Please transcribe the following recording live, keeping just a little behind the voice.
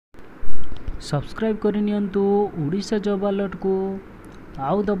Subscribe करनियंतु Odisha job alert को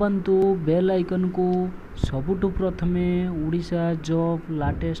आउ दबांतु bell icon को सबुठु प्रथमे ओडिशा जॉब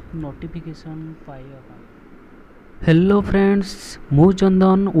लेटेस्ट नोटिफिकेशन पाइबा। हेलो फ्रेंड्स, मु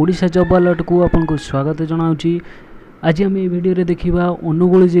चंदन ओडिशा जॉब अलर्ट को आपको स्वागत जनाऊँगी। आज आम वीडियो रे देखिबा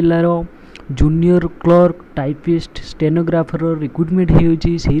Angul जिल्लार junior clerk typist stenographer recruitment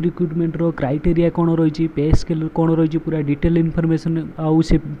होती से रिक्रुटमेंट क्राइटेरिया कौन रही पे स्केल कौन रही पूरा डिटेल इनफॉरमेशन आउ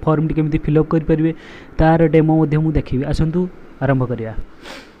से फॉर्म टी केमी फिलअप करेंगे तार डेमो देखिए। आसतु आरंभ करिया।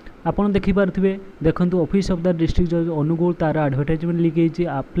 आपन देखिपारे देखो ऑफिस ऑफ द डिस्ट्रिक्ट जज अनुगुल तार एडवर्टाइजमेंट लिखी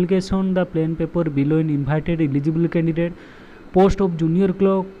application the plain paper below in invited eligible candidate post of junior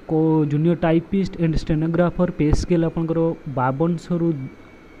clerk junior typist and stenographer पे स्केल आपंकर 5200 रु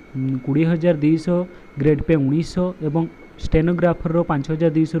 20,200 ग्रेड पे 1900 एवं स्टेनोग्राफर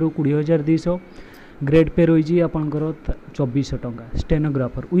 5,200 रु 20,200 ग्रेड पे रही आपंकर 2400 टंका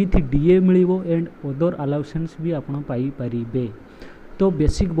stenographer with DA मिलिबो and other अलाउसेंस भी आपन पाई परिबे। तो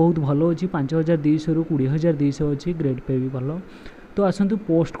बेसिक बहुत भलो अच्छी 5,200 रु 20,200 अच्छी ग्रेड पे भी भलो। तो आसतु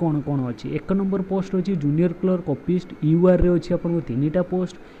पोस्ट कौन कौन अच्छी। एक नंबर पोस्ट अच्छी जूनियर क्लर्क ऑफिस्ट यूआर रे अच्छी आपन 3टा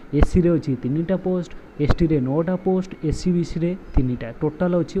पोस्ट, एसी रे अच्छी 3टा पोस्ट, एसटी रे 9टा पोस्ट, एसीबीसी रे 3टा,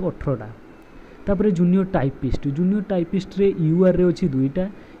 टोटाल अच्छी 18टा। तापर जूनियर टाइपिस्ट रे यूआर रे अच्छी 2टा,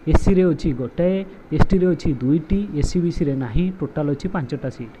 एसी रे अच्छी गोटाए, एसटी रे अच्छी 2टी, एसीबीसी रे नाही, टोटाल अच्छी 5टा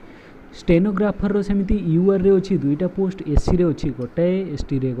सीट। स्टेनोग्राफर सेमती यूआर रे अच्छी 2टा पोस्ट, एसी रे अच्छी गोटाए,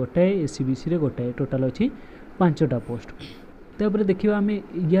 एसटी रे गोटाए, एसीबीसी रे गोटाए, टोटाल अच्छी 5टा पोस्ट। तापर देखिए आम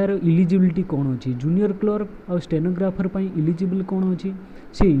यार इलिजिबिलिटी कौन अच्छी। जूनियर क्लर्क और स्टेनोग्राफर इलिजिबल कौन अच्छी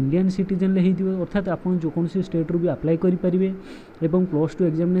सी इंडियन सिटीजन हो अर्थात आप जो कौन स्टेट रू भी अप्लाई करेंगे एवं +2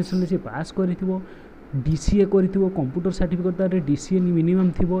 एग्जामिनेशन से पास कर डीसीए कर कंप्यूटर सर्टिफिकेट तार डीसीए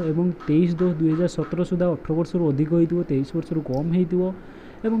मिनिमम थी एवं 23/2/2017 सुधा 18 वर्ष अधिक हो 23 वर्ष कम हो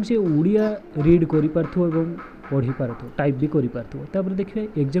एवं से ओडिया रीड कर पढ़ी पार टाइप भी कर। देखिए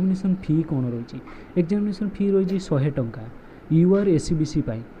एग्जामिनेशन फी कौन रही। एग्जामिनेशन फी रही 100 टंका यूआर एसीबीसी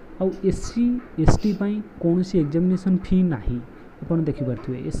आउ एससी एसटी कौन सी एग्जामिनेशन फी नहीं। आपन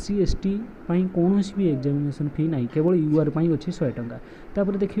देखिपारे एससी एसटी कौन भी एग्जामिनेशन फी नहीं, केवल यूआर अच्छी 100 टंका।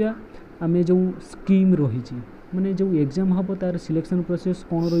 तापर देखिए आम जो स्कीम रही माने जो एग्जाम हम तार सिलेक्शन प्रोसेस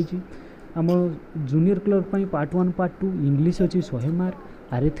कौन रही। आम junior clerk part 1 part 2 English अच्छी 100 mark,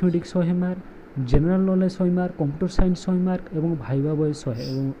 arithmetic 100 mark, general knowledge 100 mark, computer science 100 mark एवं भाइबा बॉयज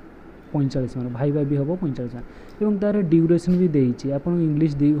 100 45 मार्क, भाइबा भी हम 45 मार्क एवं तार ड्यूरेशन भी देती आप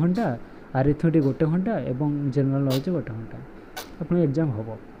इंग्लिश 2 घंटा, अरिथमेटिक 1 घंटा एवं जनरल नॉलेज 1 घंटा आप एग्जाम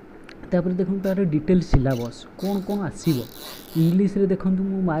हम। तापर देखो तार डिटेल सिलेबस कौन कौन आसो इंग्लिश रे देखो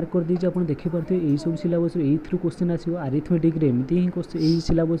मु मार्क कर दीजिए आप देखिपारे यही सब सिलेबस यही क्वेश्चन आसो। अरिथमेटिक रे एमती ही यही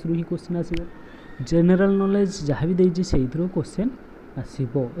सिलेबस रू ही क्वेश्चन आसो। जनरल नॉलेज जहाँ भी देती से क्वेश्चन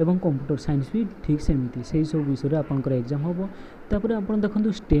आसो एवं कंप्यूटर साइंस भी ठीक सेमती से सब विषय आपंकर एग्जाम हम। तापर आप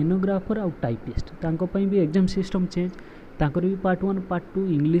देखो स्टेनोग्राफर आउ टाइपिस्ट तांको भी एग्जाम सिस्टम चेंज तांकर भी पार्ट 1 पार्ट 2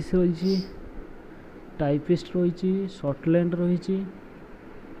 इंग्लिश रही, टाइपिस्ट रही, शॉर्टलैंड रही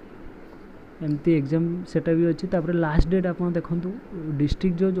एमती एग्जाम सेटा भी अच्छी। तापर लास्ट डेट आप देखो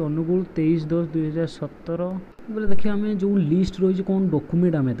डिस्ट्रिक्ट जज अनुगुल 23/10/2017 बोले देखिए आम जो लिस्ट रही कौन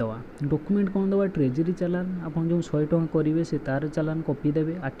डॉक्यूमेंट आम दवा। डॉक्यूमेंट कौन दवा ट्रेजरी चालान आप जो 100 टंका करेंगे से तार चालान कॉपी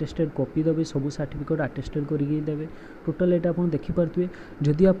देवे, अटेस्टेड कॉपी देवे, सब सर्टिफिकेट अटेस्टेड करके देवे। टोटाल एटा आप देखिपारे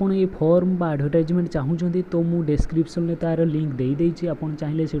जदि आप ये फॉर्म बा एडवर्टाइजमेंट चाहूँगी तो मु डिस्क्रिप्शन में तार लिंक दे देइछि, आपन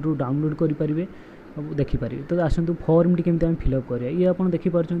चाहिए से डाउनलोड करेंगे देखिपारे। तो आसतु फॉर्म टी केमती फिलअप करिया। ये आप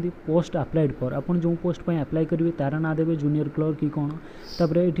देखिपारे पोस्ट अप्लाइड फॉर आप जो पोस्ट अप्लाई करेंगे तार ना देवे जूनियर क्लर्क कि कौन।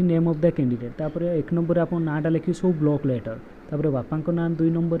 तापर ये नेम ऑफ द कैंडिडेट तापर 1 नंबर आप नाटा लिखिए सब ब्लॉक लेटर, तापर बापा ना 2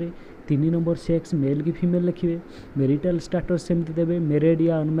 नंबर, 3 नंबर सेक्स मेल कि फीमेल लिखिए, मेरिटल स्टेटस सेमती देवे, मैरिड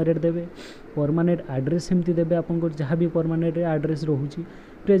या अनमैरिड देवे, परमानेंट एड्रेस सेमती देवे आप जहाँ भी परमानेंट एड्रेस रोचे,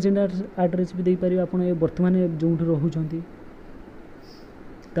 प्रेजेंट एड्रेस भी देपारे आप बर्तमान जो रोचे।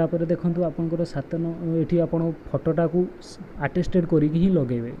 तापर देखो आपंकर 7 ये आप फोटोटा को अटेस्टेड करके ही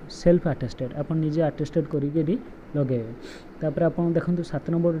लगेबे, सेल्फ अटेस्टेड आप निजे अटेस्टेड करके लगेबे। तापर आप देखो 7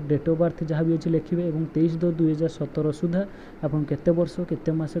 नंबर डेट ऑफ बर्थ जहाँ भी अच्छे लिखिए और 23/2/2017 सुधा आप केते वर्ष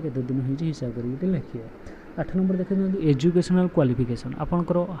केते मास केते दिन हो हिसाब करके लिखिए। 8 नंबर देखते एजुकेशनल क्वालिफिकेशन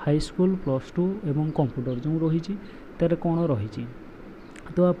आपंकर हाई स्कूल +2 एवं कंप्यूटर जो रही तार कौन रही।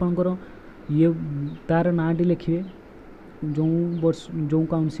 तो आपंकर ये तार नाटी लिखिए, जो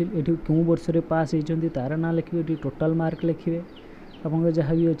काउंसिल ये क्यों वर्ष रे पास होती तार ना लिखिए, ये टोटाल मार्क लिखिए आप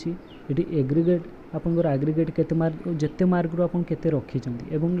जहाँ भी अच्छी, ये एग्रीगेट आपंकर एग्रीगेट केते मार्क जिते मार्क रू आप केते रखिंट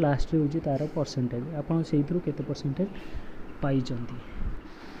एवं लास्ट रे होची तार परसेंटेज आप से केते परसेंटेज पाई।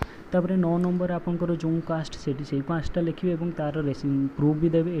 तापर 9 नंबर आपंकर जो कास्ट से कास्टा लिखिए और तार प्रूफ भी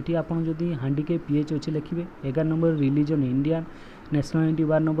देवे। ये आप जदि हांडिके पीएच अच्छे लिखिए। 11 number religion Indian, nationality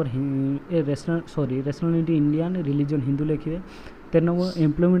 12 number nationality Indian, religion Hindu लिखिए। 13 नंबर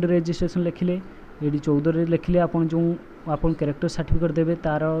एम्प्लॉयमेंट रजिस्ट्रेशन लिखिले। ये 14 लिखिले आप जो आप कैरेक्टर सर्टिफिकेट देवे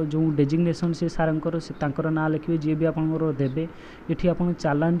तार जो डेजिग्नेशन से सारंकर से ना लिखिए जी भी आपंकर देवे। ये आप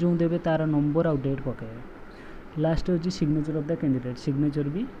चालान जो देवे तार नंबर आउ डेट पकेबे। लास्ट हूँ signature of the candidate, signature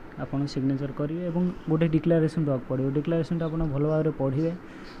भी आप सिग्नेचर करेंगे और गोटे डिक्लेरेशन देवाक पड़ो। डिक्लेरेशन आप भल भाव में पढ़े।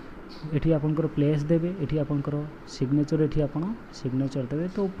 ये आपंकर प्लेस देवे, ये आपंकर सिग्नेचर ये आप सिग्नेचर देवे।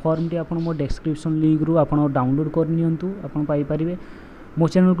 तो फॉर्म टी आप मो डिस्क्रिप्शन लिंक रु आप डाउनलोड करनी आप पाइपर। मो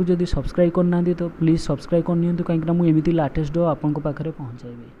चैनल को जब सब्सक्राइब करना तो प्लीज़ सब्सक्राइब करनी कहीं मुझे एमती लाटेस्ट आपंक पाखे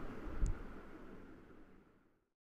पहुँचाइबे।